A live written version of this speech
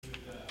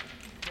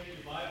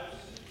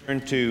Turn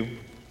to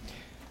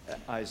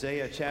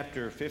Isaiah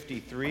chapter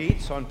 53.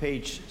 It's on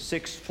page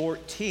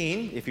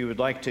 614. If you would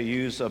like to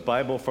use a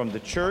Bible from the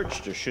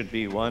church, there should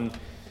be one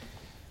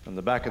on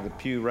the back of the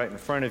pew right in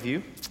front of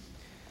you.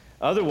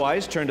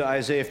 Otherwise, turn to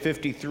Isaiah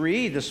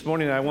 53. This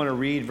morning I want to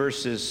read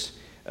verses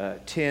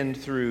 10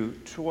 through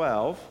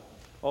 12,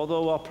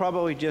 although I'll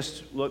probably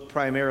just look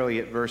primarily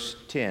at verse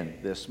 10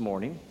 this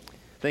morning.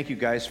 Thank you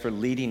guys for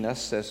leading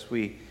us as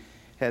we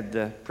had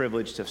the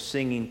privilege of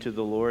singing to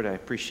the Lord. I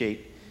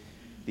appreciate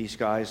these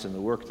guys and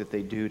the work that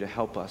they do to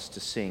help us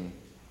to sing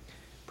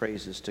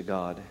praises to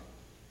God.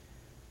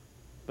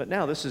 But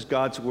now this is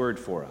God's word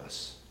for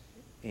us.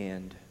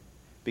 And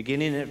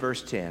beginning at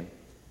verse 10,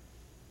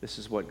 this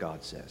is what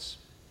God says.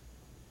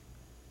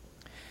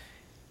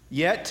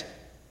 Yet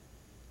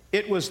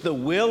it was the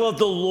will of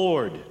the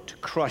Lord to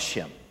crush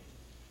him.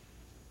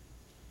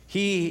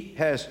 He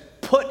has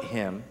put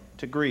him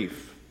to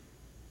grief.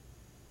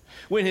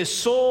 When his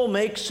soul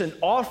makes an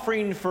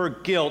offering for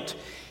guilt,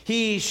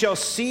 he shall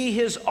see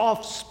his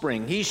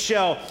offspring. He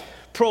shall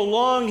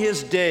prolong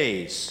his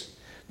days.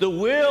 The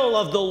will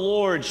of the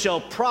Lord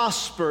shall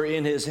prosper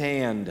in his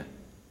hand.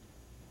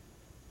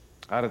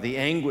 Out of the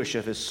anguish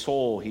of his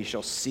soul he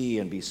shall see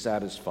and be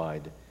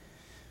satisfied.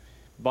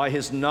 By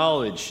his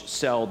knowledge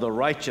shall the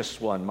righteous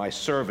one, my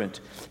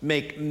servant,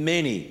 make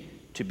many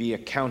to be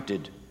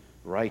accounted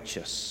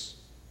righteous.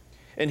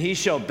 And he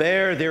shall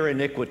bear their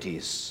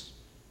iniquities.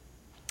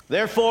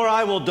 Therefore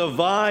I will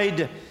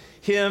divide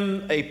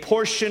him a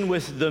portion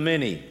with the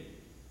many,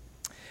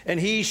 and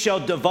he shall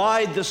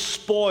divide the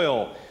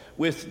spoil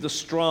with the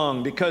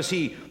strong, because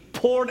he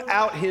poured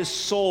out his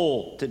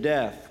soul to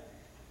death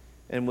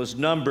and was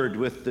numbered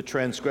with the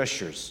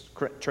transgressors.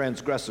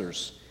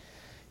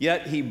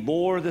 Yet he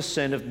bore the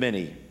sin of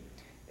many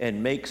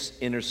and makes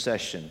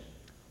intercession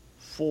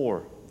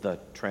for the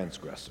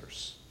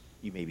transgressors.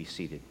 You may be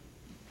seated.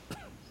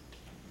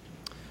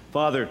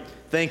 Father,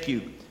 thank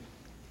you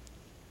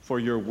for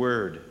your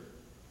word.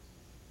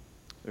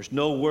 There's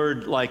no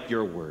word like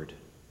your word.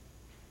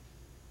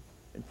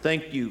 And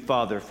thank you,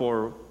 Father,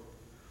 for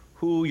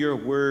who your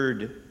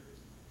word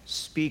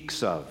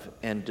speaks of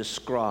and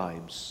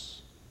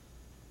describes,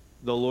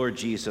 the Lord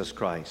Jesus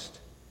Christ.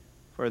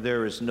 For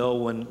there is no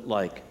one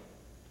like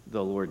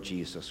the Lord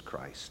Jesus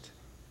Christ.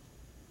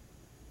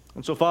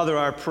 And so, Father,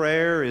 our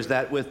prayer is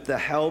that with the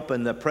help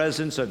and the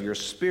presence of your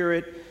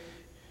Spirit,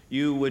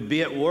 you would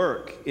be at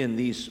work in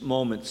these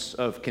moments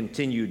of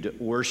continued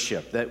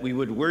worship, that we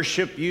would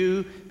worship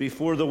you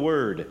before the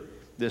word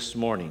this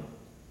morning.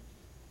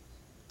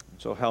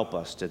 So help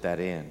us to that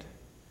end.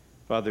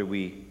 Father,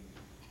 we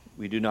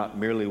do not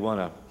merely want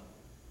to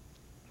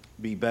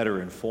be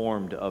better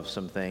informed of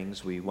some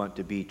things. We want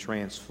to be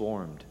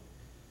transformed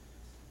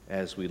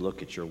as we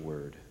look at your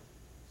word.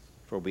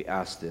 For we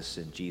ask this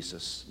in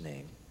Jesus'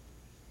 name.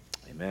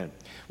 Amen.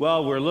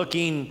 Well, we're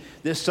looking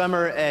this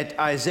summer at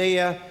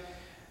Isaiah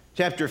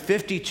chapter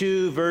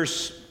 52,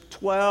 verse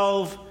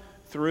 12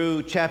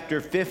 through chapter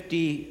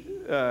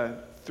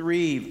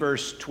 53,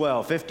 verse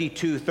 12.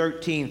 52,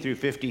 13 through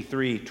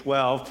 53,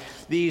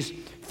 12. These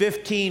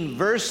 15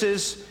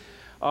 verses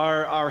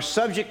are our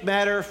subject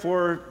matter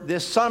for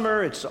this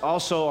summer. It's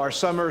also our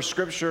summer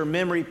scripture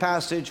memory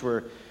passage.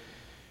 We're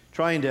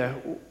trying to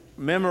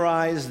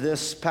memorize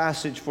this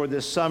passage for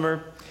this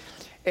summer.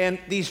 And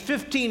these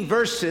 15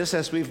 verses,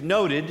 as we've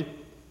noted,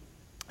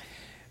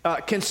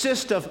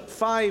 consist of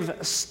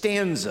 5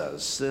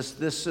 stanzas.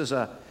 This is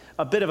a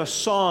bit of a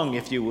song,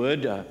 if you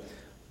would, a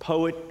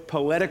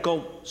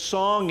poetical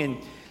song, and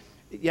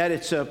yet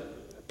it's a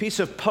piece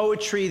of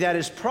poetry that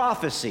is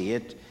prophecy.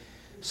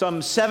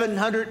 Some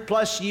 700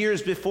 plus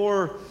years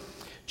before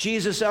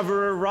Jesus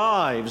ever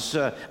arrives,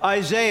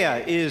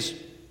 Isaiah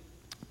is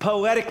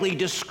poetically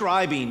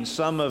describing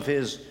some of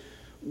his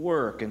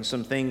work and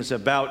some things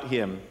about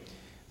him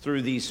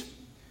through these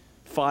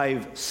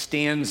 5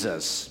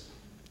 stanzas.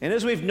 And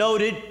as we've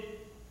noted,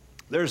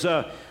 there's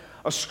a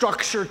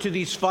structure to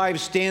these 5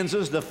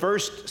 stanzas. The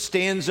first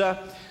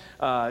stanza,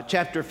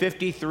 chapter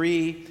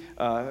 53,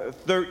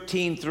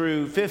 13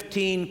 through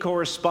 15,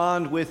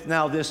 correspond with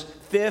now this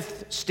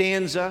 5th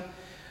stanza,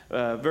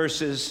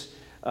 verses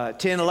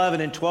 10,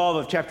 11, and 12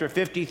 of chapter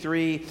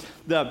 53.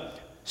 The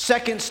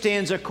second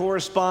stanza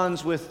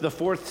corresponds with the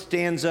 4th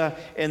stanza,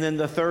 and then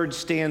the 3rd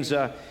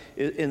stanza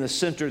in the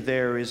center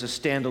there is a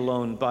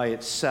standalone by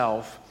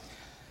itself.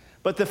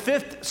 But the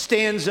 5th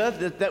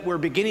stanza that we're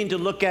beginning to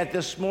look at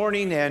this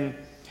morning, and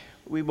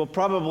we will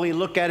probably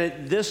look at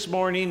it this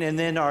morning, and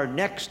then our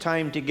next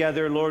time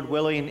together, Lord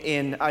willing,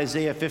 in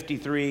Isaiah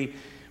 53,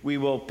 we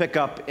will pick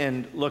up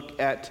and look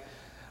at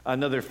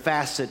another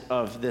facet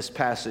of this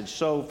passage.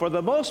 So for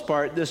the most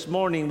part, this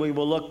morning, we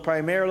will look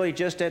primarily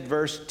just at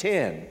verse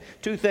 10.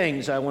 2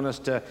 things I want us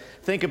to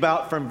think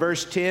about from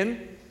verse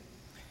 10.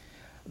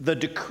 The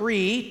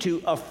decree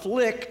to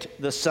afflict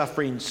the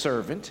suffering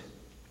servant.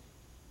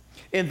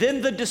 And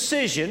then the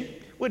decision,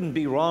 wouldn't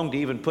be wrong to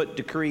even put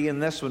decree in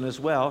this one as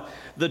well,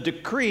 the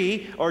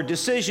decree or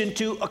decision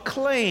to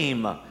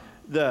acclaim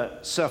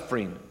the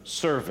suffering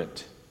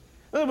servant.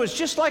 In other words,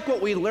 just like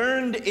what we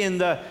learned in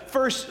the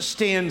first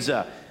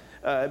stanza,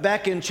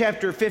 back in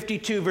chapter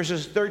 52,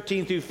 verses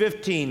 13 through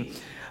 15,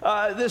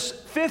 this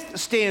fifth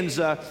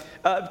stanza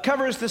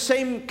covers the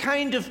same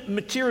kind of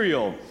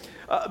material.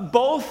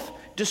 Both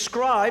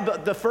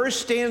describe, the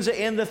first stanza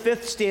and the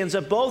fifth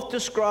stanza, both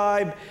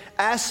describe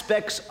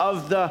aspects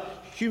of the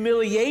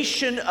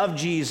humiliation of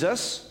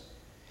Jesus,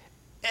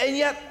 and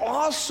yet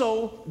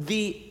also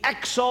the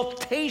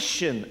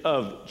exaltation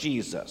of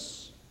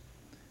Jesus.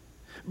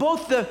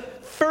 Both the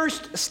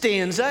first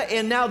stanza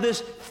and now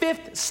this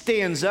fifth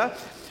stanza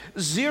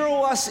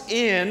zero us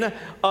in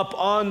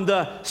upon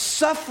the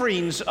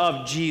sufferings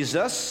of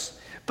Jesus,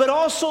 but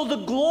also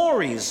the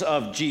glories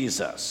of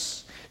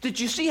Jesus. Did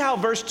you see how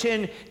verse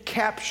 10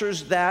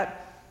 captures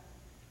that?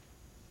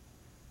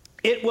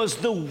 It was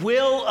the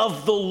will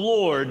of the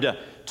Lord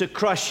to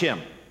crush him.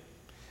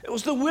 It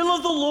was the will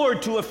of the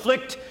Lord to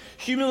afflict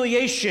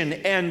humiliation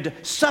and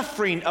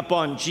suffering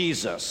upon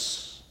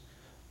Jesus.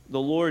 The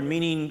Lord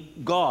meaning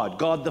God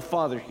the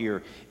Father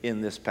here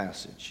in this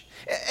passage.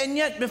 And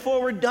yet,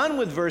 before we're done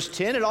with verse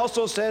 10, it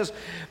also says,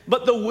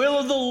 but the will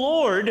of the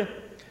Lord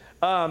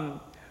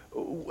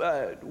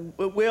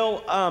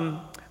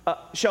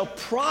shall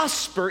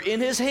prosper in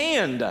his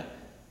hand.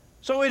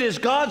 So it is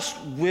God's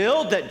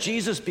will that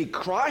Jesus be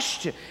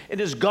crushed.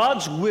 It is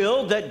God's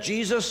will that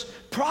Jesus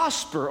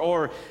prosper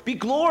or be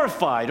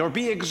glorified or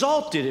be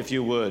exalted, if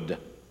you would.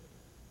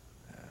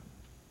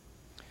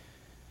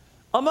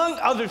 Among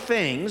other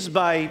things,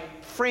 by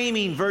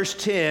framing verse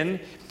 10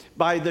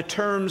 by the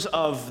terms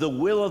of the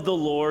will of the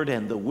Lord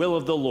and the will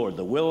of the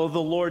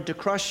Lord to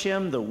crush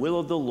him, the will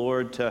of the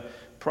Lord to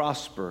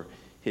prosper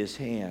his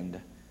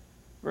hand.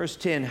 Verse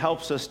 10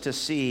 helps us to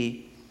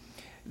see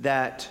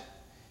that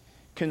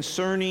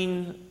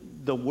concerning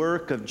the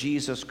work of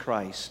Jesus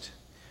Christ,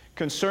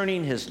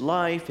 concerning his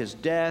life, his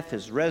death,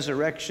 his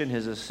resurrection,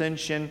 his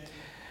ascension,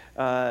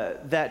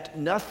 that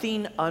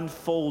nothing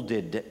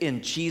unfolded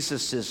in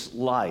Jesus'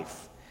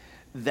 life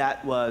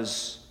that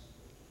was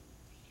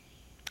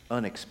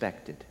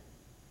unexpected.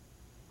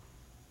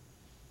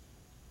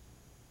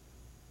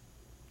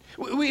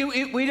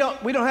 We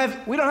don't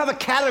have a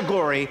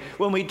category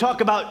when we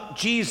talk about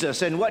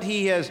Jesus and what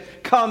he has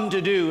come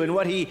to do and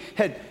what he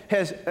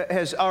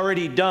has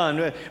already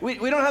done. We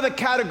don't have a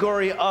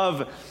category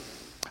of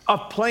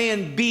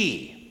plan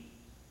B.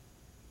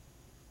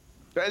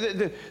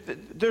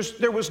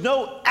 There was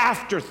no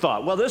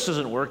afterthought. Well, this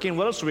isn't working.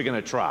 What else are we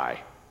going to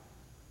try?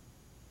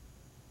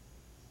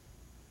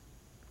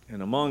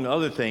 And among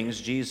other things,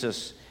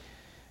 Jesus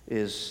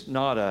is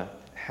not a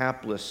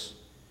hapless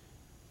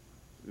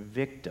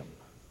victim,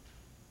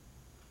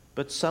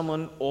 but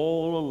someone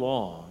all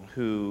along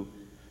who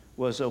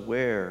was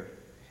aware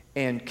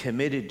and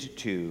committed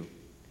to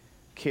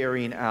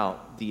carrying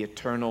out the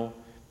eternal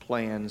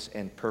plans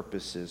and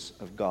purposes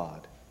of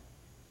God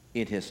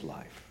in his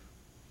life.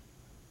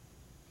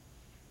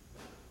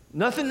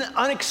 Nothing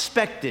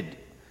unexpected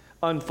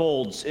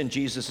unfolds in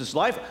Jesus'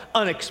 life.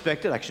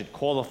 Unexpected, I should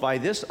qualify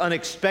this,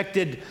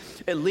 unexpected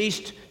at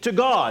least to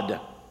God.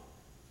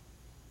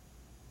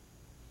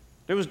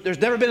 There's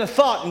never been a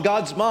thought in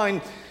God's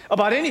mind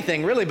about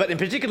anything, really, but in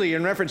particularly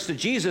in reference to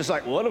Jesus,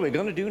 like, what are we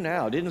going to do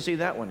now? Didn't see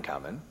that one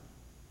coming.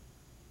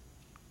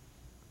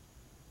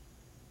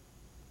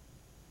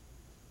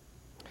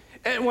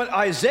 And what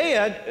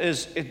Isaiah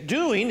is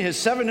doing, his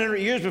 700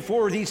 years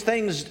before these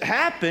things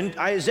happened,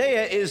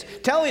 Isaiah is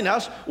telling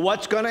us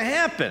what's going to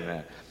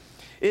happen.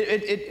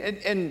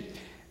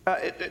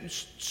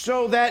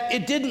 So that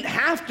it didn't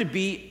have to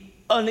be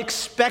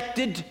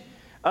unexpected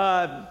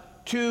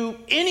to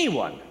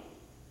anyone.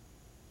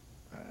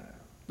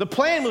 The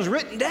plan was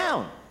written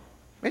down.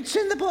 It's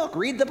in the book.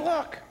 Read the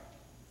book.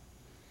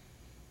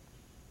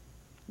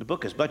 The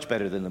book is much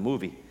better than the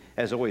movie,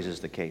 as always is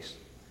the case.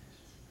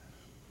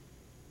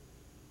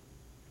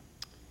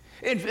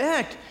 In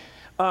fact,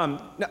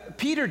 now,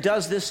 Peter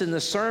does this in the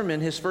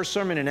sermon, his first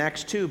sermon in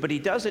Acts 2, but he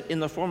does it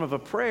in the form of a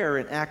prayer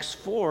in Acts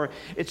 4.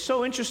 It's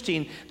so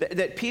interesting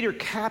that Peter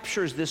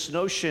captures this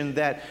notion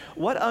that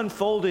what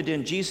unfolded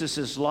in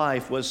Jesus'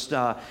 life was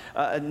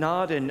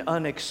not an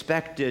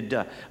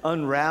unexpected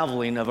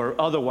unraveling of an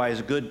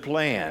otherwise good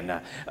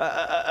plan,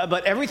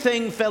 but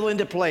everything fell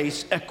into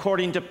place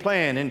according to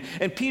plan.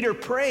 And Peter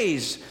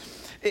prays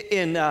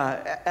in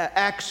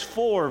Acts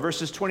 4,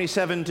 verses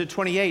 27 to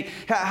 28,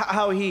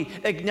 how he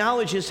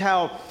acknowledges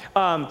how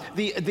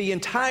the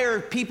entire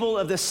people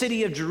of the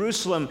city of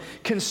Jerusalem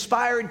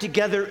conspired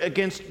together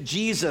against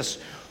Jesus,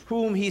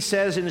 whom he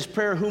says in his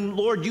prayer, whom,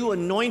 Lord, you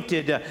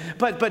anointed.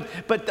 But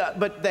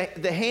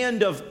the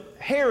hand of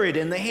Herod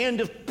and the hand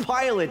of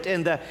Pilate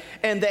and the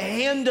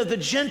hand of the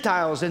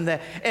Gentiles and the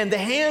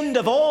hand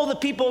of all the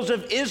peoples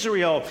of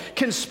Israel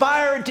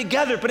conspired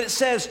together. But it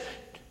says,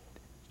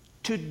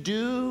 to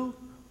do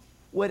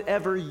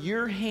whatever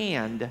your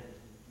hand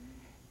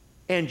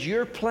and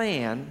your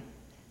plan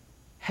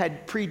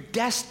had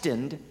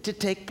predestined to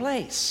take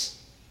place.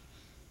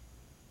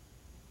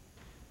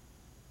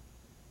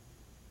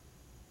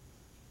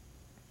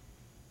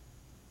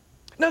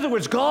 In other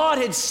words, God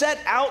had set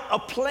out a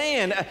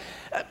plan,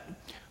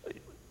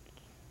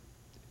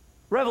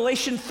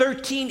 Revelation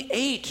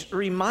 13:8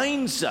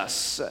 reminds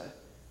us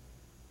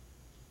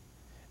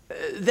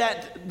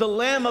that the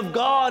Lamb of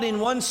God, in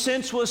one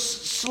sense, was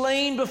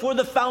slain before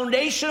the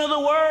foundation of the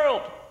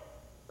world.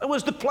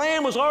 The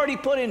plan was already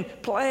put in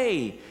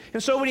play.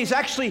 And so when he's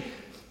actually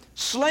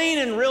slain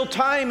in real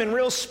time, in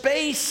real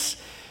space,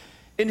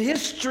 in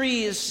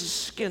history,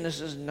 again, this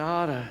is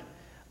not an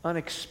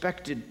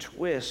unexpected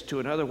twist to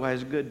an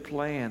otherwise good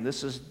plan.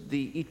 This is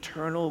the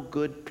eternal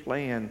good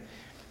plan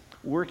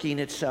working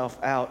itself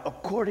out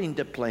according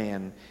to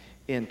plan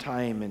in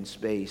time and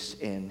space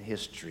and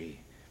history.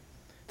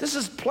 This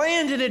is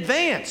planned in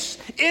advance.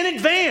 In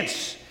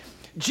advance,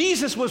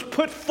 Jesus was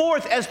put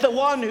forth as the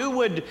one who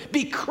would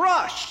be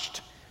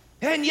crushed.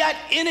 And yet,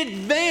 in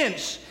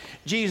advance,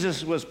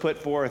 Jesus was put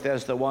forth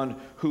as the one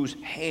whose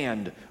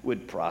hand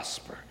would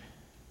prosper.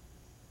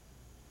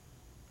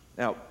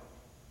 Now,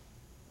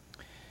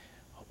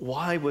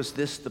 why was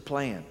this the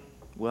plan?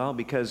 Well,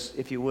 because,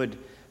 if you would,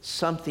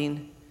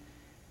 something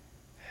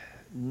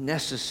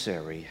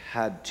necessary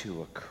had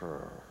to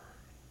occur.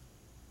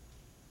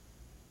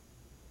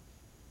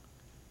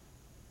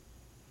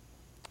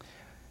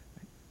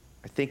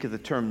 I think of the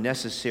term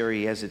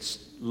necessary as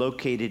it's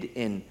located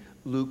in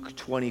Luke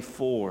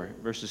 24,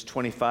 verses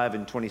 25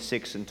 and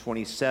 26 and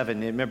 27.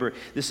 And remember,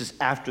 this is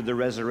after the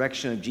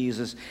resurrection of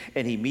Jesus,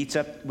 and he meets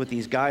up with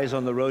these guys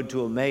on the road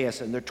to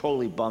Emmaus, and they're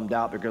totally bummed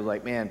out because,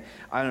 like, man,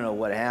 I don't know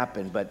what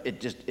happened, but it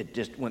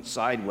just went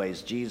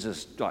sideways.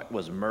 Jesus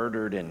was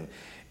murdered, and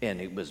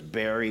it was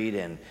buried,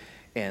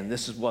 and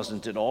this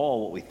wasn't at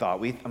all what we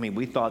thought. We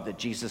thought that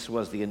Jesus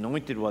was the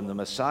anointed one, the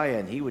Messiah,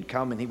 and he would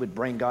come and he would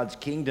bring God's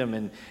kingdom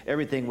and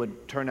everything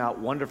would turn out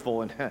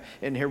wonderful.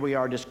 And here we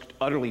are just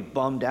utterly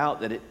bummed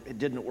out that it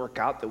didn't work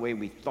out the way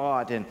we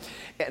thought.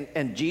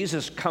 And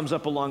Jesus comes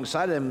up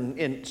alongside them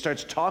and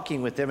starts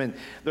talking with them, and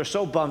they're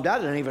so bummed out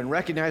they don't even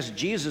recognize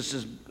Jesus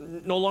is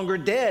no longer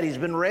dead. He's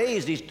been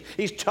raised.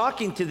 He's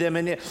talking to them,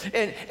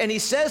 and he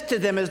says to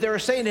them as they were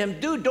saying to him,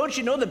 dude, don't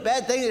you know the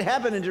bad thing that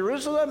happened in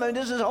Jerusalem? I mean,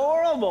 this is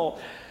horrible.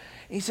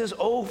 He says,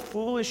 "Oh,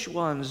 foolish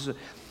ones,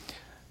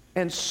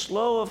 and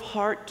slow of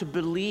heart to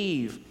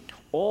believe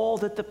all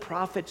that the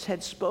prophets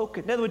had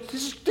spoken." In other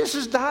words, this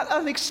is not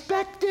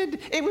unexpected.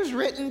 It was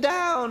written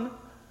down.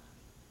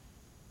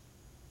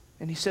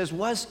 And he says,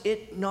 was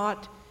it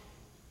not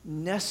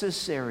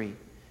necessary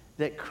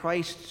that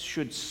Christ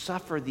should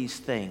suffer these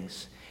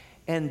things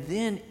and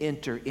then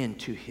enter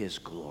into his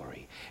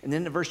glory? And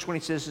then in verse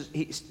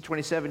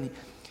 27,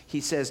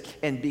 he says,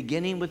 and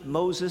beginning with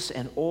Moses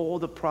and all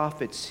the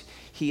prophets,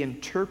 he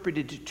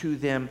interpreted to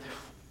them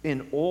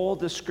in all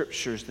the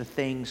scriptures the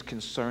things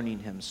concerning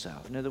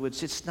himself. In other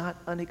words, it's not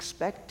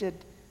unexpected.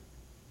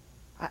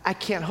 I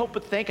can't help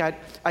but think,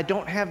 I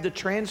don't have the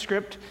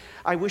transcript.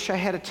 I wish I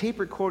had a tape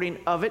recording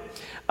of it,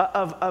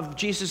 of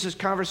Jesus'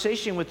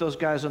 conversation with those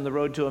guys on the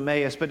road to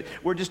Emmaus. But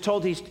we're just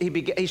told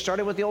he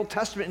started with the Old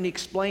Testament and he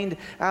explained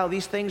how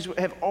these things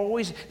have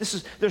always,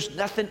 there's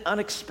nothing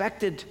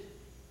unexpected.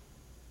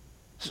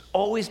 It's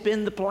always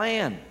been the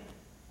plan.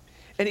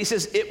 And he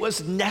says it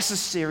was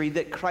necessary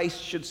that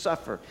Christ should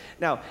suffer.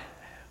 Now,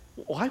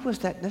 why was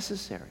that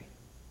necessary?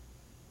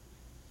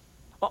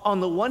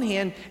 On the one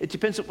hand, it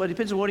depends on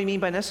what you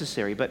mean by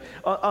necessary. But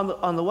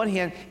on the one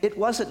hand, it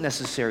wasn't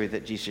necessary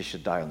that Jesus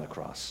should die on the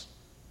cross.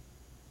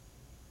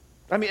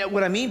 I mean,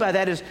 what I mean by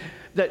that is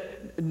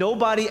that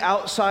nobody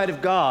outside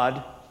of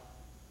God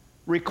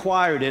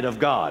required it of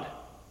God.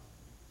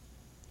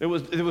 There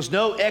was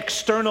no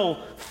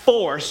external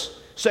force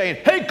saying,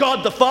 hey,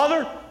 God the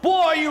Father,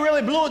 boy, you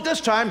really blew it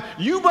this time.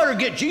 You better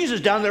get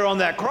Jesus down there on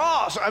that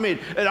cross. I mean,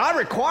 and I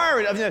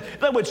require it. I mean, in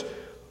other words,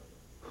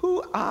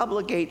 who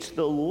obligates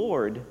the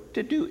Lord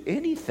to do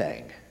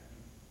anything?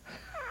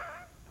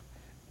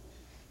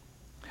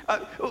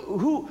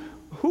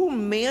 Who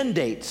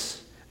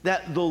mandates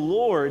that the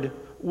Lord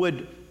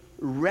would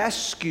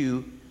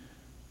rescue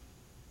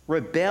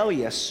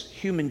rebellious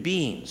human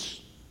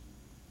beings?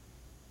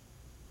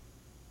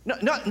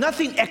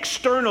 Nothing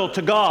external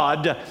to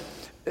God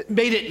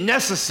made it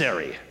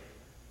necessary.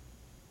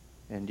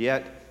 And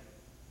yet,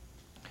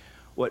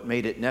 what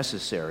made it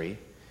necessary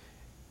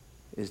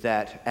is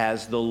that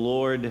as the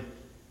Lord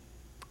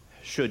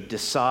should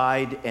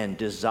decide and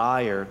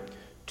desire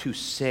to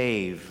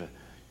save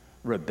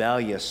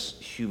rebellious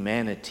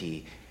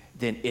humanity,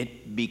 then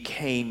it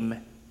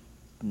became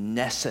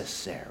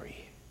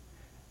necessary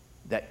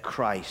that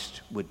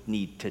Christ would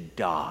need to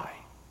die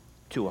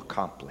to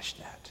accomplish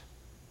that.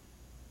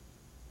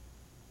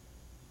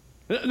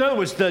 In other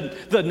words,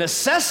 the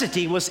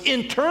necessity was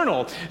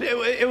internal.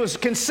 It was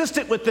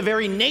consistent with the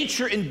very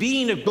nature and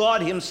being of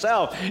God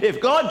himself. If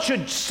God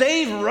should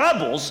save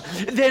rebels,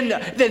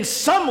 then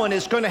someone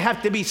is going to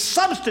have to be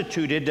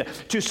substituted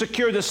to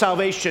secure the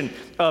salvation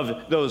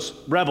of those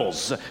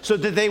rebels so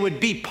that they would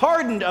be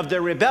pardoned of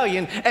their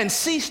rebellion and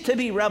cease to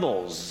be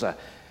rebels.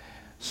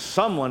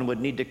 Someone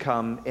would need to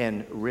come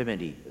and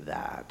remedy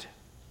that.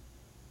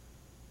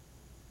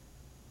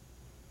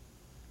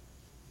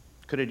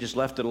 Could have just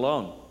left it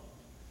alone.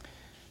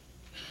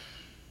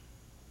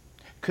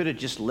 Could have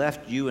just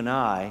left you and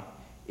I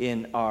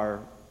in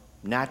our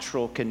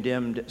natural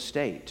condemned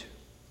state.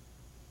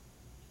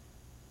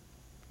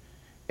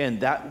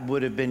 And that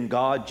would have been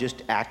God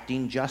just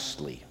acting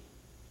justly.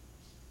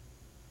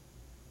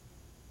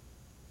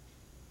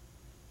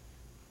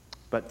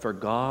 But for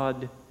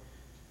God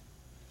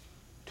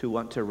to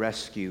want to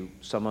rescue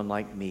someone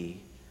like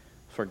me,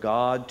 for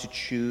God to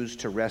choose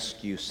to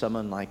rescue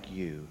someone like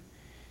you,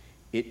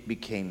 it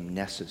became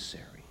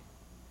necessary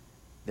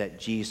that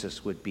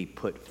Jesus would be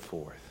put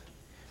forth.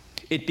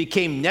 It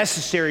became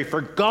necessary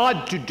for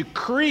God to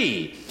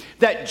decree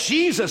that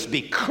Jesus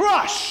be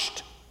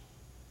crushed.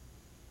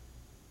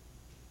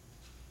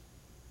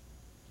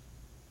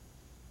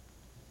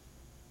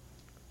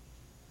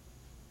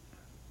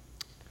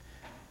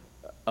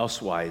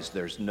 Elsewise,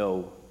 there's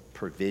no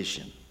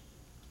provision.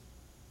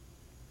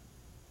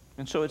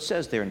 And so it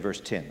says there in verse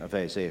 10 of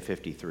Isaiah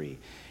 53,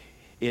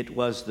 it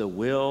was the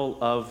will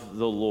of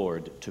the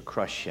Lord to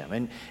crush him.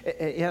 And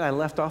yet I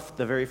left off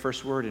the very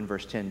first word in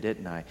verse 10,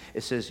 didn't I?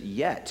 It says,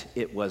 yet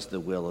it was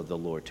the will of the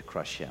Lord to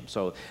crush him.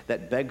 So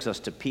that begs us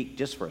to peek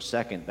just for a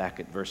second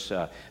back at verse,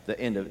 the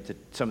end of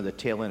some of the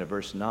tail end of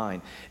verse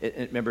 9.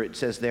 Remember, it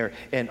says there,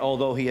 and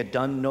although he had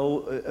done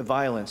no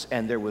violence,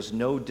 and there was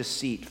no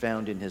deceit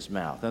found in his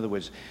mouth. In other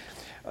words,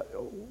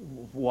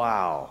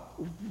 wow.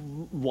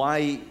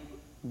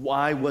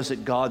 Why was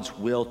it God's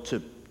will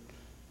to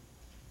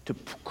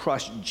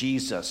crush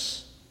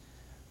Jesus?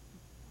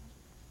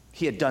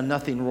 He had done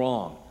nothing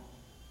wrong.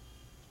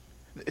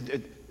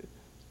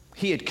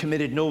 He had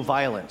committed no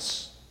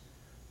violence.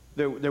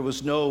 There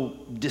was no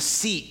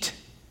deceit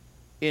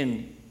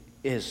in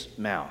his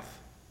mouth.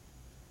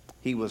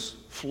 He was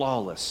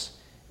flawless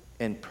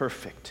and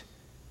perfect.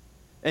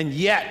 And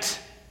yet,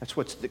 that's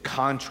what's the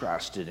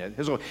contrast in it.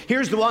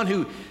 Here's the one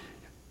who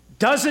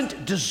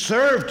doesn't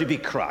deserve to be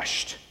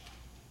crushed.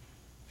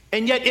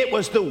 And yet it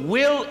was the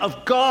will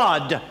of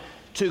God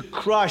to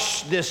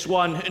crush this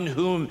one in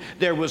whom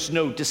there was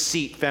no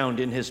deceit found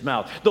in his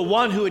mouth. The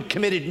one who had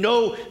committed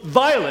no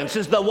violence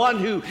is the one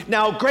who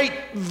now great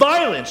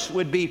violence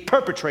would be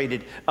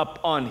perpetrated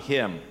upon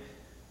him.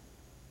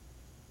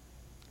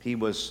 He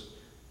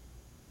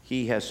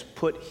has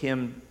put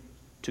him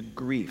to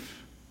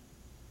grief.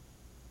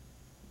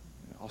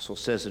 It also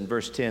says in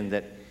verse 10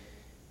 that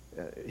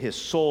his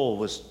soul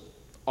was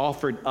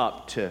offered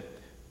up to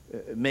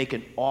make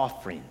an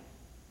offering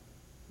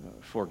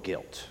for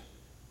guilt.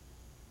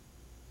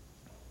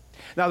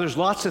 Now, there's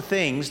lots of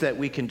things that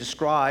we can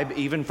describe,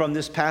 even from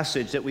this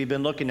passage that we've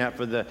been looking at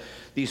for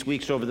these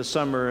weeks over the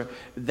summer,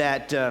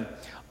 that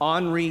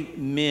ornery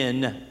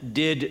men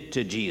did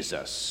to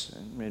Jesus.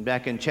 And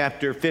back in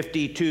chapter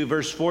 52,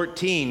 verse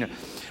 14,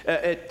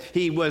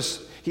 he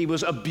was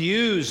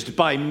abused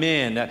by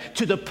men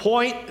to the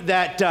point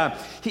that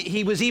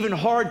he was even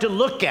hard to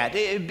look at,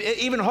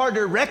 even hard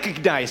to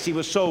recognize. He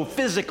was so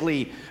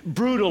physically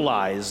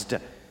brutalized.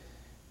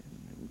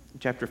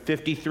 Chapter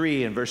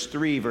 53 and verse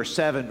 3, verse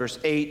 7, verse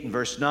 8, and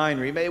verse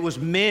 9. It was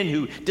men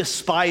who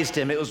despised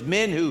him. It was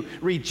men who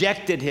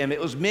rejected him.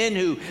 It was men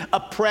who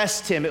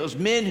oppressed him. It was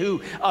men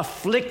who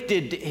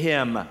afflicted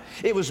him.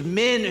 It was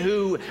men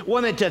who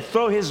wanted to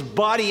throw his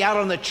body out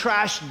on the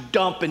trash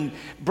dump and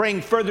bring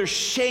further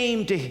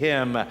shame to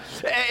him.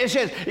 It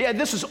says,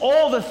 this is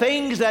all the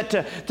things that,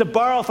 to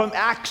borrow from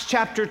Acts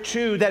chapter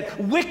 2, that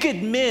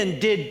wicked men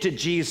did to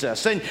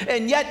Jesus.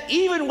 And yet,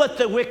 even what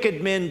the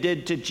wicked men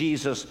did to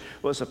Jesus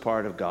was a part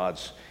of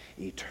God's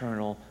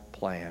eternal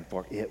plan,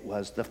 for it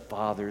was the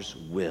Father's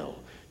will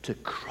to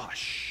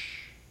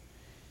crush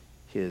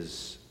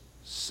his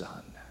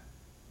Son.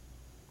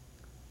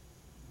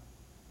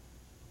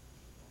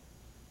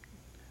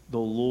 The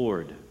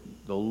Lord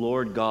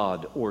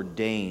God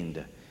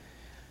ordained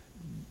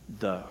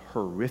the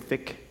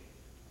horrific,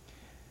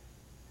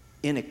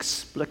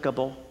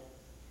 inexplicable,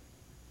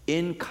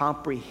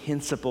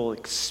 incomprehensible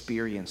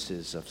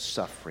experiences of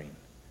suffering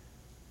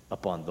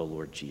upon the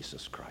Lord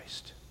Jesus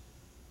Christ.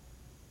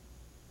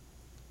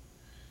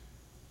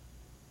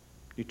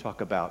 You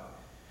talk about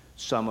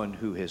someone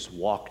who has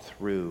walked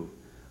through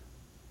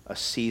a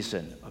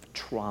season of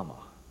trauma,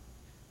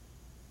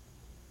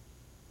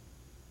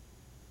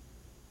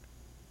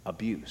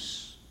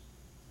 abuse.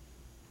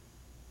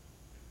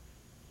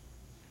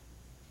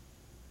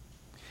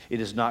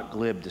 It is not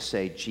glib to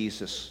say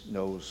Jesus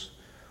knows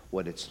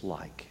what it's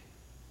like.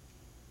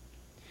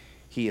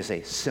 He is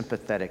a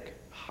sympathetic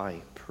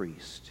high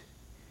priest.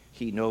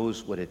 He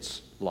knows what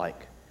it's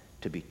like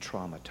to be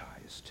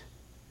traumatized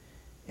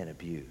and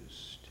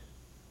abused.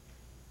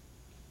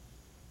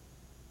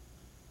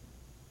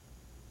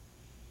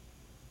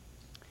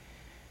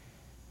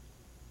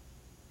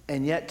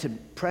 And yet, to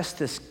press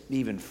this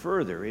even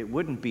further, it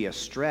wouldn't be a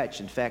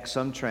stretch. In fact,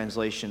 some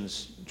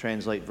translations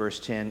translate verse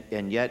 10,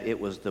 and yet it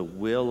was the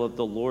will of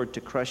the Lord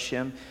to crush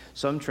him.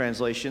 Some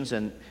translations,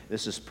 and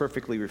this is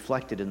perfectly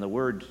reflected in the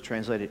word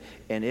translated,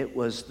 and it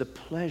was the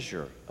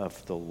pleasure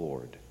of the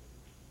Lord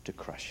to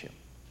crush him.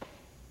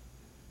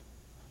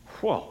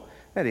 Whoa,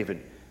 that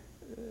even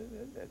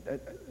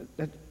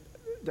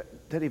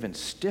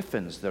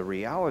stiffens the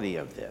reality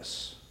of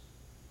this.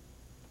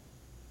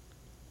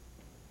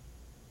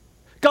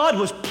 God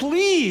was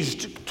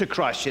pleased to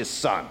crush his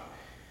son.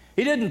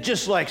 He didn't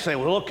just like say,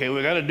 well, okay,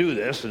 we got to do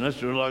this, and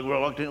let's like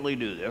reluctantly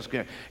do this.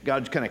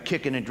 God's kind of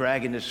kicking and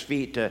dragging his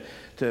feet to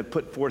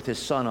put forth his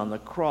son on the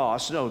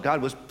cross. No,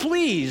 God was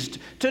pleased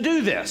to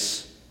do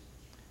this.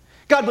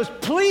 God was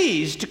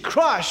pleased to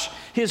crush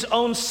his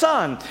own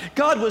son.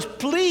 God was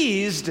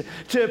pleased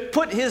to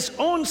put his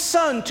own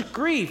son to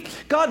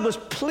grief. God was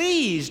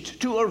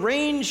pleased to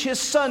arrange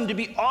his son to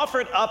be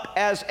offered up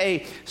as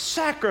a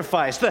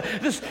sacrifice. And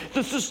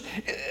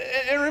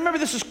remember,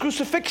 this is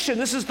crucifixion.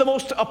 This is the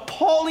most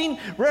appalling,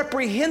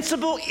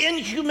 reprehensible,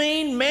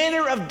 inhumane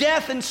manner of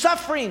death and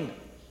suffering.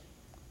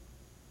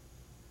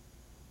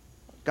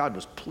 God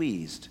was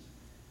pleased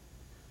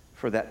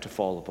for that to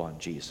fall upon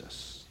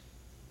Jesus.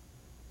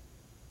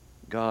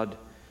 God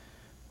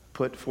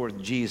put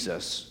forth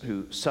Jesus,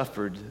 who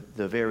suffered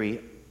the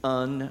very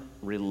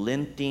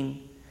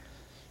unrelenting,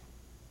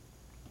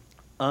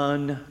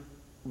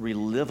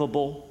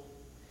 unrelivable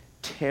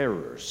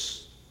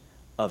terrors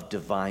of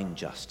divine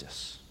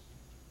justice.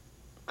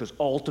 Because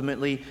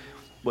ultimately,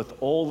 with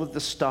all of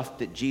the stuff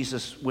that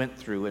Jesus went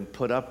through and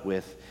put up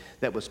with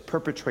that was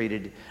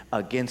perpetrated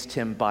against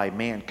him by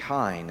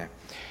mankind,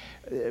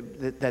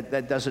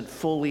 that doesn't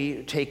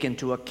fully take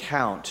into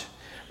account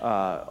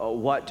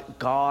what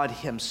God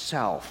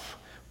himself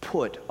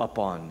put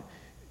upon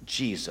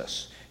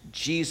Jesus.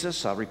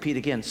 Jesus, I'll repeat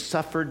again,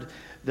 suffered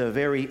the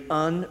very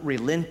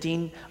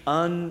unrelenting,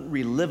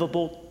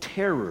 unrelivable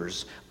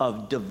terrors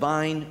of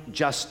divine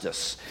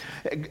justice.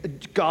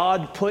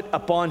 God put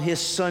upon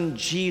his son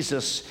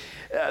Jesus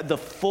the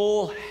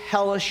full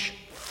hellish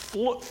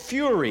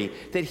fury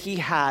that he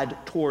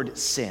had toward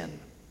sin.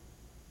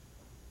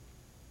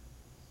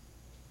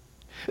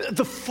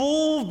 The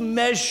full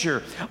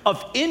measure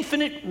of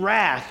infinite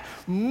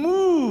wrath,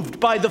 moved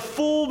by the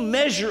full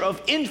measure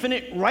of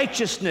infinite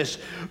righteousness,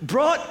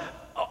 brought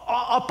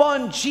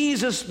upon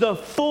Jesus the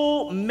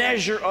full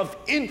measure of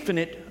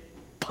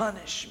infinite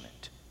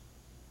punishment.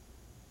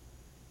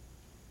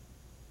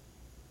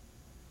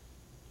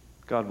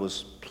 God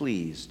was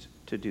pleased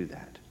to do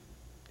that.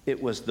 It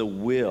was the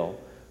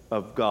will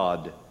of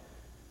God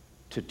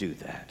to do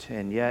that.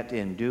 And yet,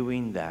 in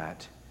doing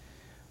that,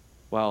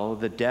 while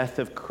the death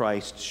of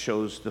Christ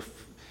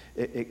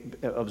it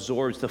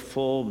absorbs the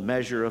full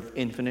measure of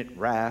infinite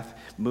wrath,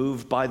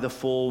 moved by the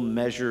full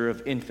measure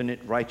of infinite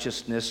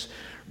righteousness,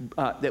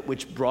 that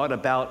which brought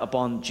about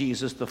upon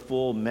Jesus the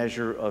full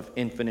measure of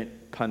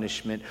infinite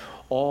punishment,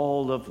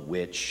 all of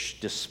which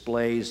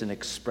displays and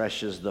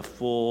expresses the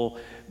full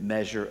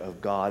measure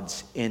of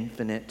God's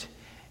infinite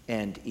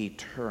and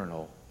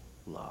eternal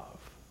love.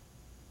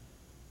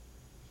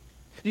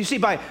 You see,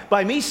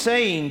 by me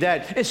saying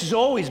that this has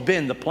always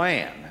been the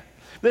plan,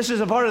 this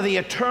is a part of the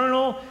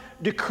eternal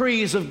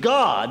decrees of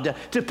God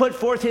to put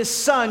forth his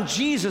son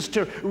Jesus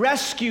to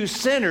rescue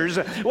sinners,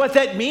 what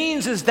that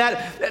means is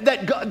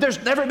that God,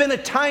 there's never been a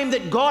time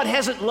that God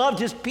hasn't loved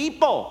his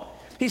people.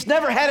 He's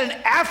never had an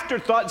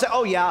afterthought and say,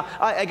 oh yeah,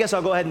 I guess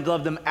I'll go ahead and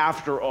love them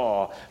after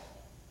all.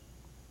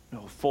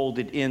 No,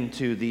 folded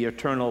into the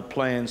eternal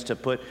plans to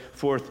put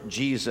forth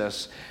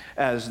Jesus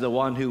as the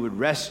one who would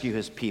rescue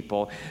his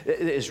people,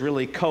 it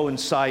really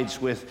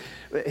coincides with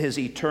his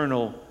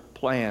eternal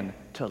plan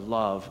to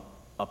love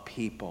a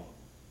people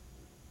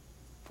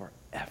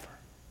forever.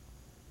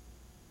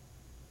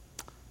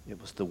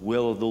 It was the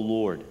will of the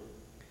Lord.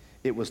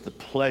 It was the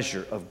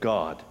pleasure of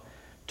God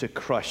to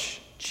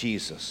crush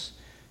Jesus,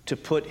 to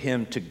put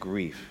him to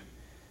grief,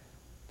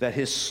 that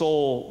his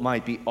soul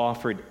might be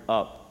offered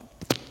up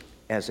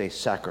as a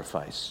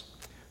sacrifice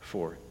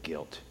for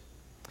guilt.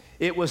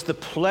 It was the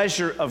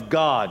pleasure of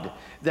God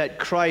that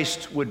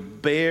Christ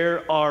would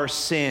bear our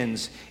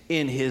sins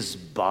in his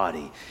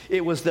body.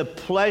 It was the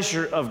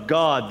pleasure of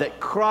God that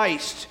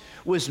Christ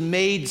was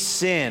made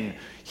sin,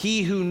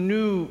 he who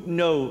knew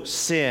no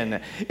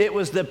sin. It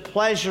was the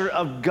pleasure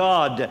of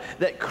God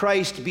that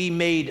Christ be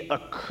made a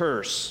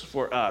curse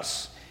for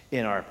us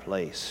in our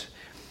place.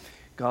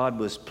 God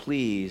was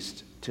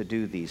pleased to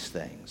do these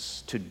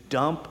things, to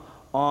dump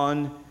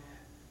on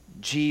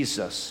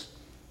Jesus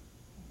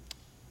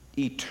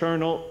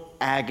eternal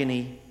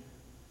agony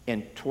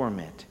and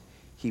torment.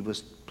 He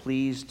was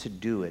pleased to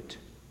do it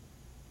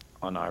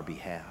on our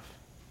behalf.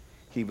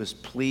 He was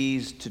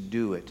pleased to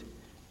do it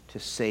to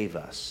save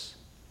us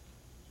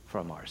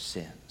from our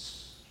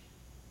sins.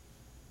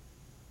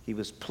 He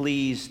was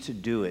pleased to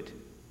do it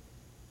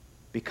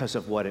because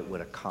of what it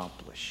would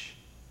accomplish.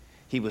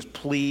 He was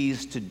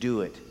pleased to do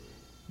it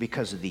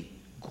because of the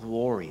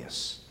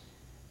glorious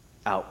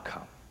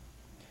outcome.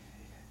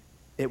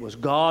 It was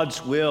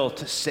God's will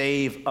to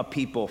save a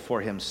people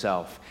for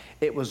himself.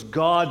 It was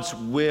God's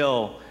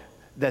will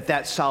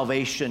that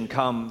salvation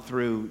come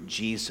through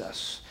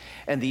Jesus.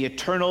 And the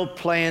eternal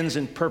plans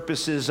and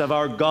purposes of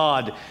our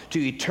God to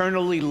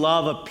eternally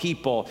love a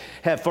people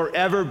have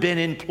forever been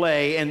in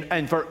play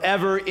and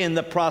forever in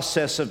the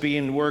process of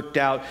being worked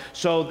out,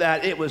 so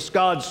that it was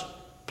God's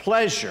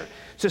pleasure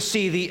to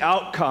see the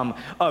outcome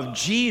of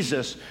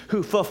Jesus,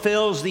 who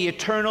fulfills the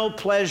eternal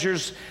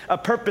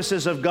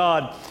purposes of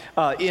God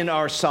in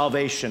our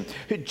salvation.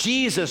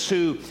 Jesus,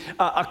 who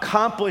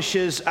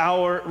accomplishes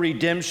our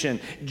redemption.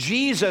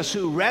 Jesus,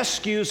 who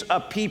rescues a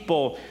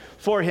people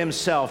for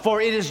himself. For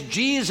it is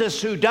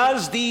Jesus who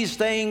does these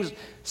things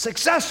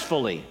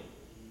successfully.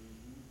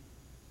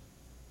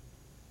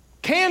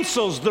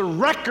 Cancels the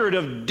record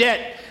of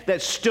debt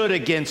that stood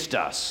against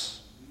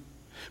us.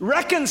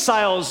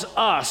 Reconciles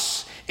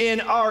us in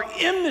our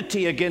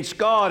enmity against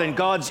God and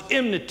God's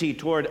enmity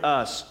toward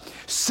us.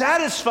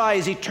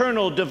 Satisfies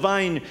eternal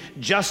divine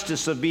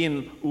justice of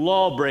being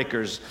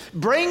lawbreakers.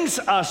 Brings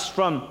us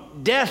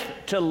from death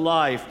to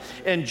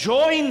life and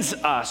joins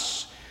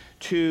us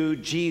to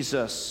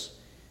Jesus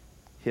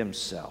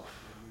himself.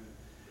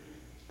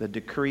 The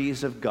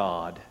decrees of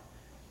God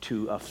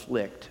to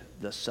afflict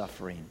the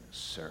suffering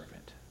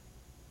servant.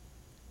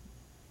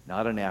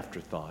 Not an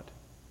afterthought,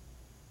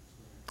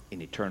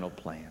 an eternal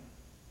plan.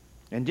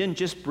 And then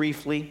just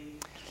briefly,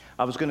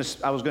 I was going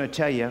to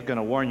tell you, I'm going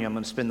to warn you, I'm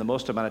going to spend the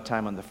most amount of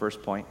time on the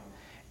first point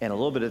and a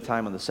little bit of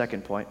time on the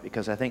second point,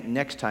 because I think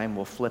next time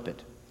we'll flip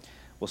it.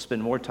 We'll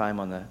spend more time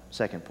on the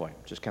second point,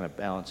 just kind of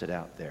balance it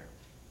out there.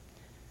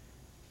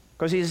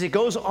 Because as it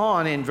goes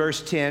on in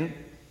verse 10,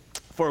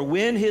 for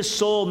when his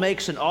soul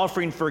makes an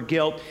offering for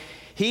guilt,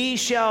 he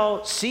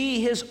shall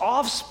see his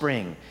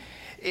offspring.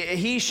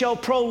 He shall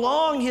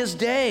prolong his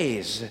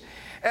days.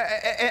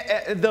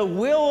 The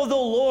will of the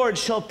Lord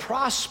shall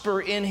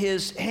prosper in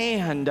his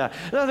hand.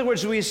 In other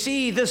words, we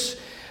see this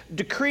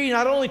decree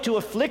not only to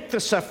afflict the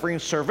suffering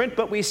servant,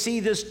 but we see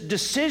this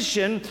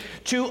decision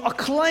to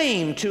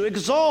acclaim, to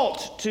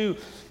exalt, to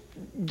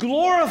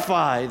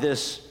glorify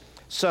this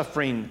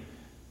suffering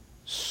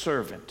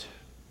servant.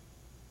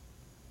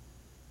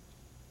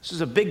 This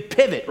is a big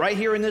pivot right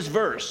here in this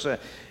verse.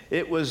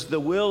 It was the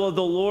will of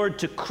the Lord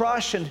to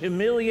crush and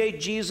humiliate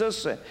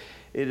Jesus. It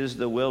is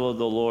the will of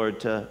the Lord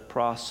to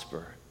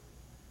prosper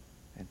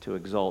and to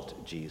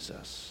exalt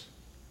Jesus.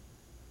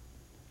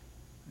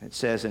 It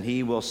says, and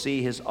he will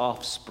see his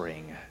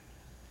offspring.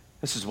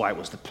 This is why it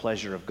was the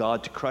pleasure of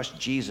God to crush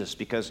Jesus,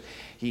 because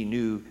he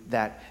knew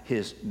that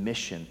his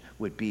mission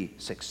would be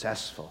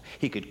successful.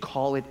 He could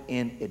call it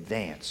in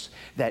advance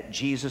that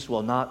Jesus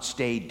will not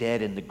stay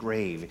dead in the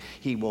grave.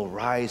 He will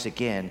rise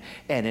again,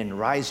 and in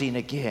rising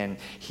again,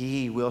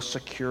 he will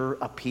secure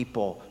a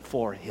people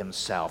for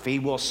himself. He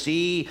will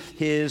see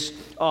his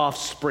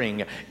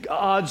offspring.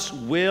 God's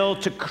will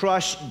to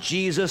crush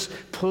Jesus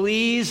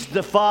pleased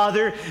the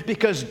Father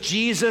because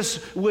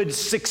Jesus would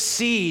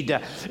succeed.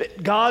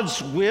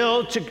 God's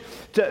will to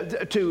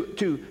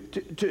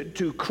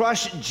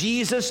crush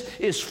Jesus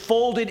is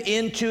folded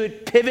into,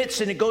 it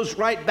pivots, and it goes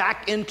right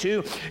back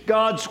into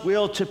God's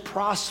will to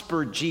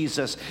prosper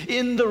Jesus.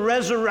 In the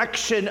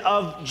resurrection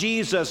of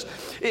Jesus,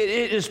 it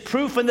is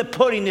proof in the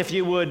pudding, if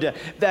you would,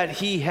 that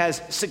he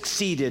has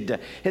succeeded,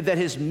 that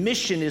his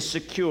mission is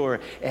secure,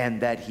 and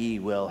that he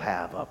will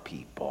have a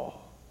people.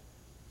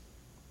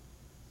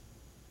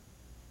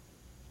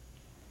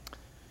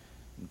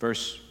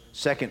 Verse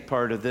second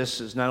part of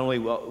this is not only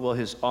will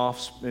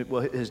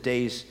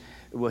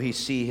he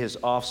see his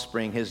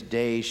offspring, his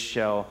days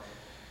shall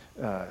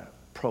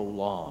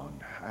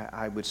prolong.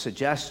 I would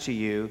suggest to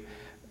you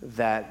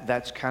that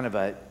that's kind of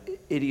an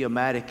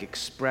idiomatic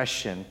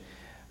expression,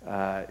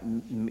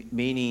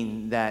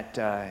 meaning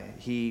that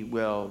he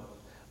will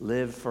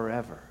live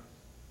forever.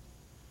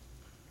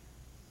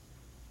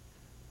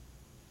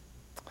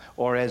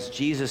 Or as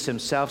Jesus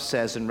himself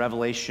says in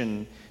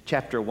Revelation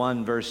chapter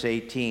 1, verse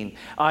 18,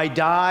 I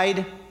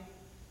died,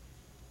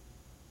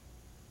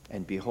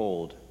 and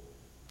behold,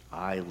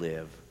 I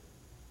live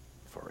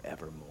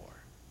forevermore.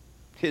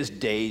 His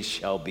days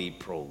shall be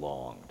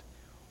prolonged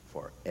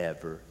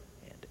forever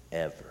and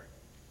ever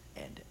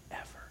and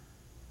ever.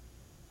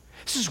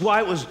 This is why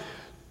it was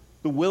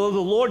the will of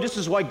the Lord. This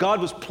is why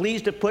God was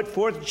pleased to put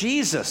forth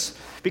Jesus,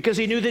 because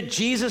he knew that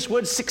Jesus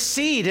would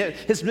succeed.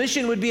 His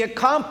mission would be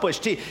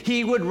accomplished.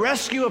 He would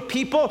rescue a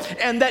people,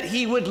 and that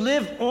he would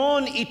live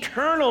on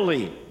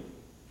eternally.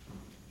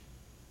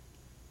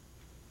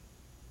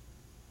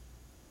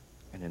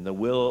 And the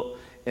will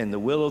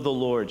of the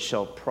Lord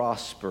shall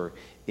prosper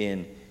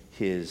in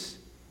his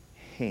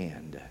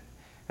hand.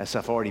 As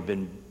I've already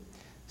been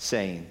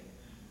saying,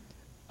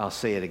 I'll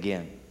say it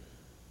again.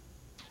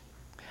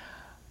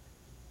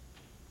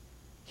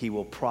 He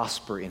will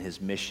prosper in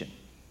his mission.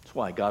 That's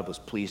why God was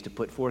pleased to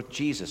put forth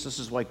Jesus. This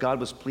is why God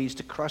was pleased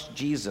to crush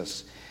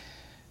Jesus,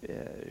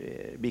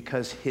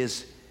 because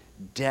his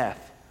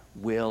death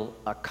will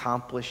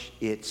accomplish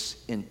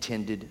its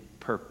intended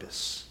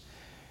purpose.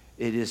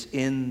 It is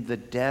in the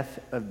death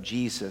of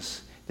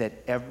Jesus that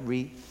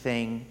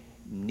everything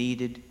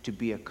needed to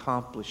be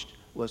accomplished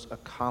was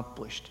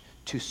accomplished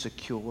to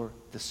secure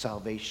the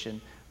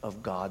salvation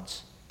of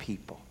God's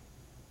people.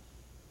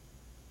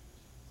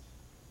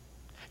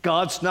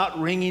 God's not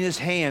wringing his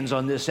hands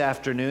on this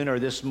afternoon or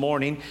this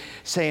morning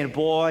saying,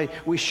 boy,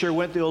 we sure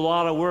went through a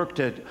lot of work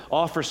to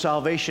offer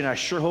salvation. I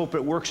sure hope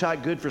it works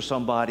out good for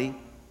somebody.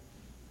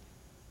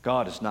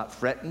 God is not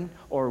fretting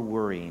or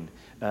worrying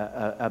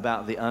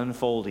about the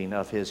unfolding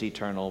of his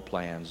eternal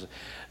plans.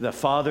 The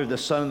Father, the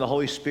Son, and the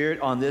Holy Spirit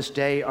on this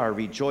day are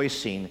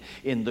rejoicing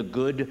in the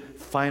good,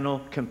 final,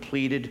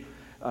 completed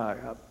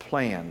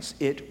plans.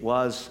 It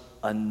was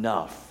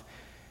enough.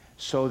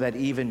 So that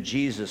even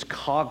Jesus,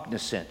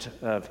 cognizant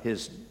of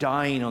his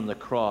dying on the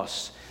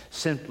cross,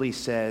 simply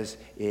says,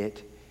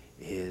 "It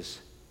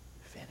is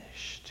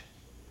finished.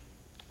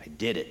 I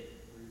did it.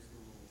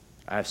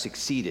 I've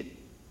succeeded.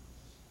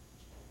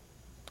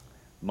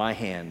 My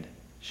hand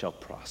shall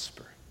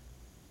prosper."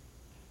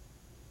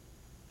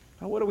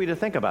 Now, what are we to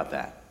think about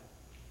that?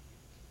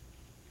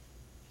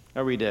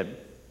 Are we to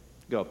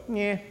go,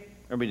 "Yeah"?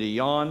 Are we to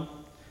yawn?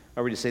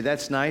 Are we to say,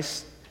 "That's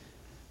nice"?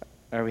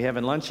 Are we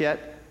having lunch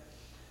yet?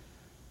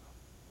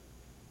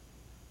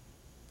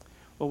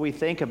 Well, we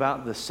think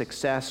about the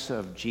success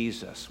of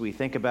Jesus. We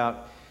think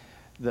about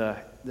the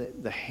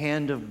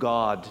hand of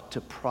God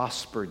to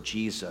prosper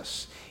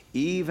Jesus,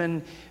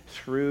 even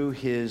through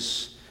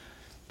his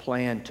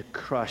plan to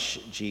crush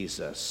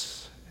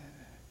Jesus.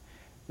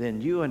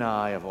 Then you and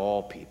I, of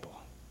all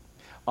people,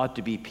 ought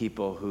to be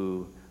people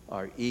who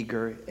are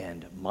eager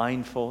and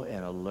mindful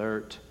and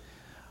alert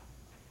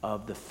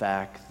of the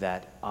fact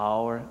that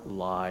our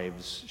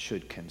lives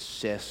should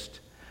consist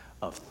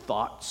of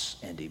thoughts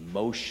and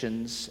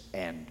emotions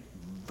and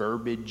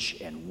verbiage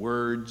and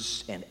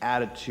words and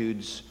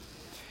attitudes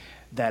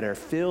that are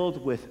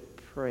filled with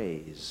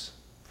praise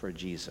for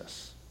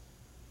Jesus.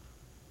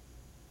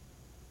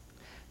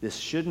 This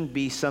shouldn't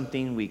be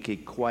something we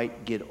could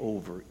quite get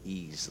over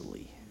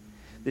easily.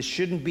 This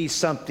shouldn't be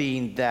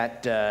something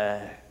that,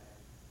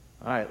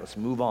 all right, let's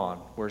move on.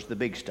 Where's the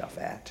big stuff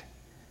at?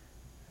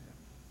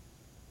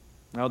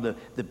 No,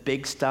 the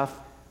big stuff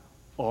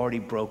already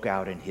broke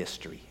out in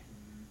history.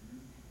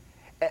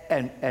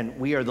 And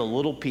we are the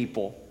little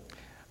people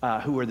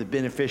who are the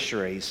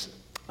beneficiaries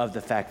of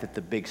the fact that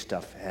the big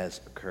stuff has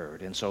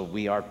occurred. And so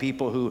we are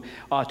people who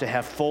ought to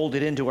have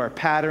folded into our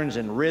patterns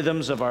and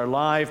rhythms of our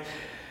life.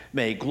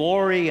 May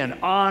glory and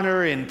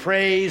honor and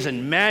praise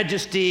and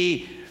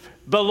majesty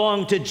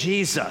belong to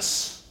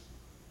Jesus.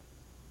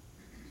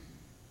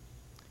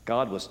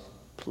 God was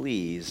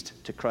pleased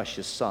to crush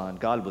his son.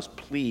 God was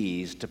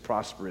pleased to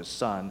prosper his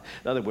son.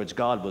 In other words,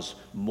 God was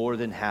more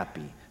than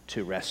happy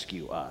to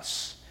rescue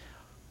us.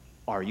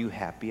 Are you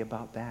happy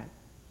about that?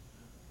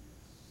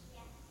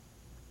 Yeah.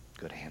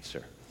 Good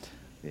answer.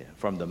 Yeah,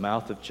 from the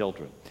mouth of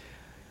children.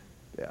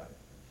 Yeah.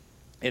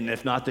 And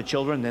if not the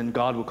children, then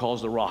God will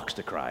cause the rocks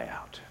to cry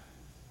out.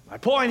 My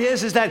point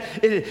is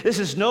that this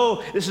is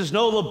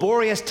no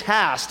laborious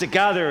task to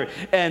gather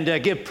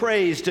and give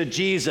praise to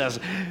Jesus,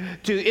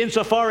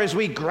 insofar as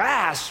we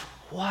grasp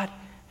what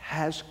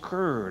has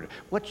occurred.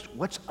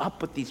 What's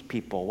up with these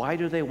people? Why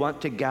do they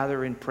want to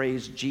gather and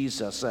praise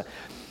Jesus?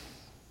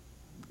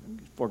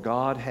 For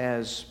God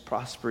has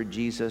prospered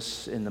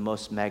Jesus in the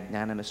most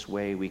magnanimous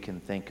way we can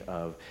think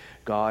of.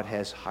 God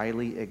has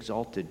highly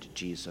exalted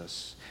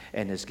Jesus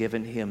and has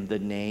given him the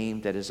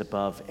name that is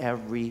above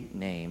every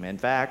name. In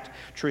fact,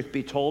 truth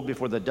be told,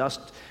 before the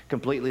dust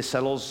completely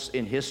settles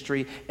in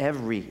history,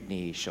 every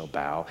knee shall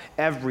bow,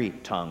 every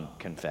tongue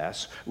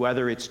confess,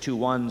 whether it's to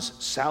one's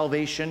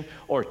salvation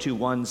or to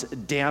one's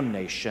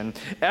damnation,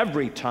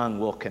 every tongue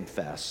will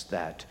confess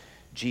that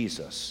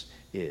Jesus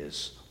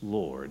is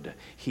Lord.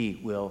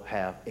 He will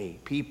have a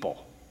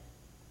people.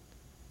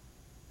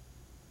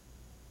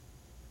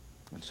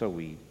 And so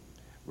we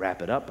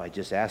wrap it up by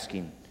just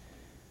asking,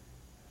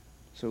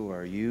 so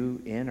are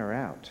you in or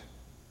out?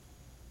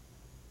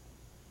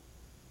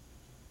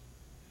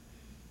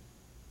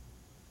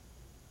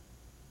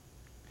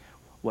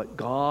 What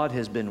God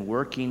has been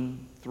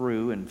working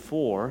through and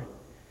for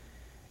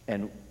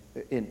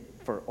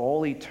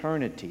all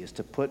eternity is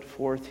to put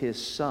forth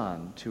his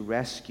Son to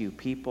rescue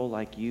people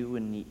like you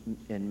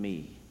and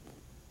me.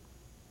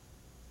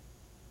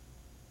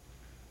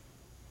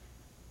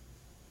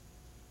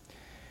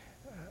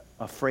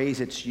 A phrase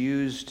that's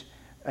used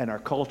in our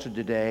culture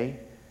today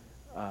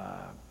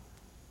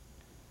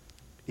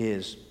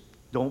is,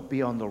 "Don't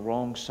be on the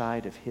wrong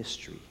side of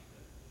history."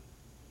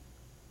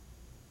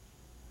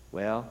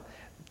 Well,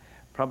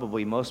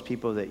 probably most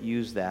people that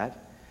use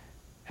that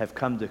have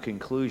come to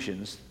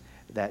conclusions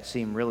that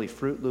seem really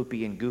Fruit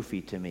Loopy and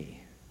goofy to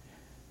me.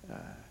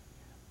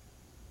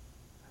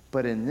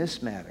 But in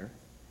this matter,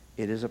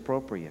 it is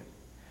appropriate.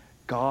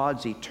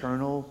 God's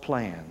eternal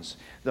plans,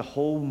 the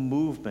whole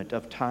movement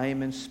of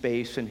time and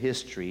space and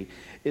history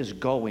is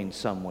going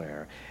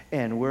somewhere.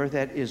 And where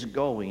that is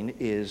going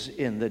is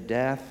in the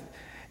death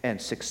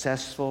and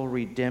successful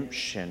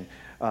redemption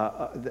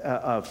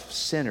of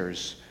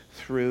sinners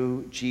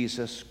through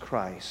Jesus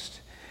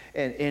Christ.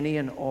 And any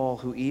and all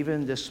who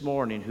even this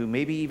morning, who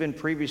maybe even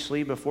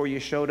previously before you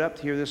showed up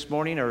here this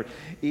morning, or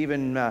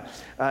even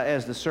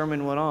as the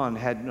sermon went on,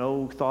 had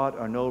no thought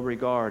or no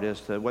regard as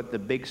to what the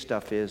big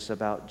stuff is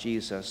about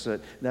Jesus,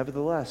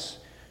 nevertheless,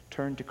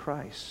 turn to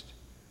Christ.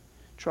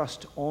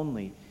 Trust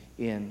only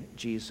in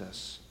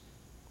Jesus.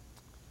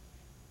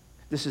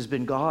 This has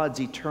been God's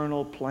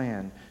eternal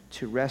plan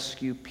to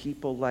rescue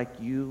people like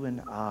you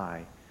and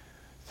I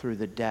through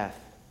the death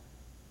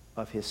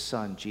of his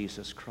Son,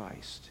 Jesus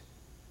Christ.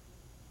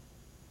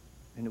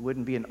 And it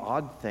wouldn't be an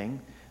odd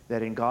thing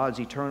that in God's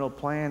eternal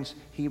plans,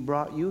 he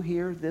brought you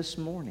here this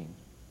morning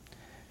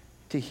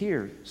to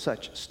hear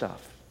such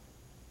stuff,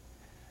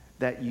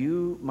 that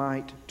you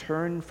might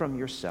turn from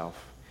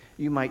yourself,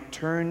 you might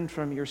turn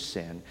from your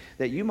sin,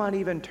 that you might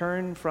even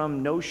turn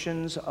from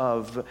notions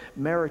of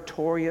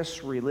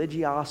meritorious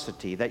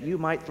religiosity, that you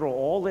might throw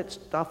all that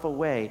stuff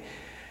away,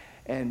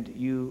 and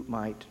you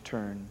might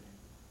turn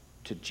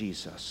to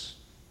Jesus.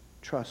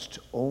 Trust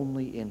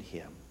only in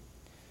him.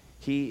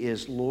 He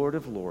is Lord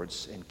of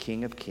lords and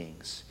King of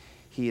kings.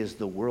 He is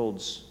the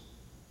world's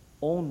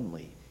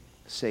only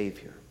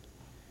Savior.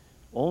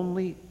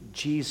 Only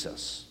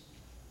Jesus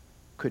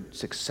could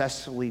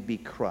successfully be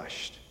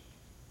crushed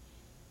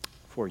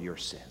for your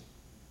sin.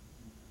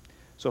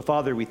 So,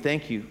 Father, we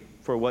thank you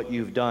for what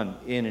you've done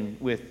in and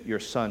with your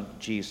Son,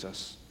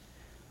 Jesus.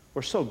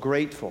 We're so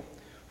grateful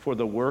for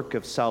the work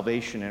of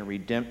salvation and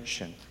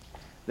redemption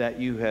that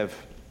you have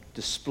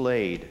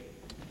displayed.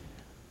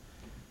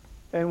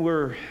 And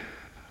we're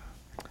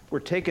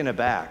taken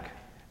aback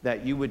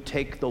that you would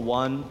take the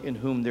one in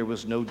whom there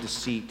was no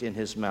deceit in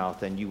his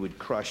mouth and you would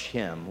crush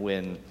him,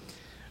 when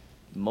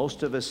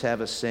most of us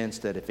have a sense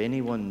that if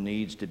anyone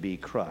needs to be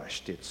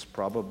crushed, it's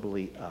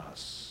probably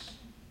us.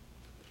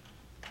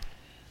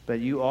 But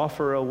you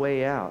offer a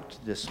way out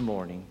this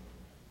morning.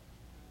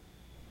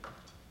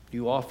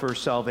 You offer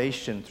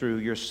salvation through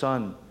your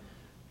Son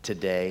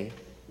today.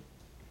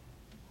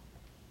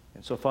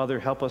 And so, Father,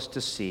 help us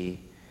to see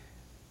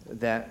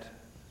that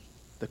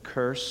the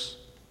curse,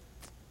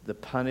 the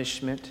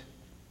punishment,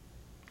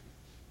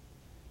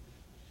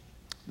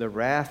 the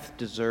wrath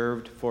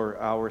deserved for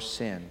our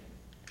sin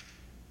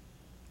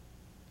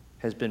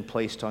has been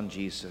placed on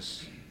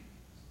Jesus,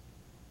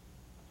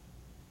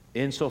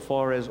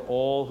 insofar as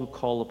all who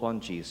call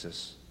upon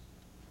Jesus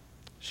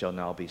shall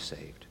now be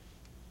saved.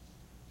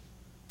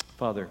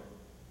 Father,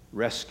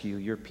 rescue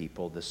your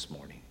people this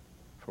morning,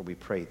 for we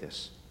pray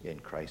this in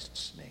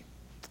Christ's name.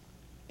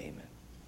 Amen.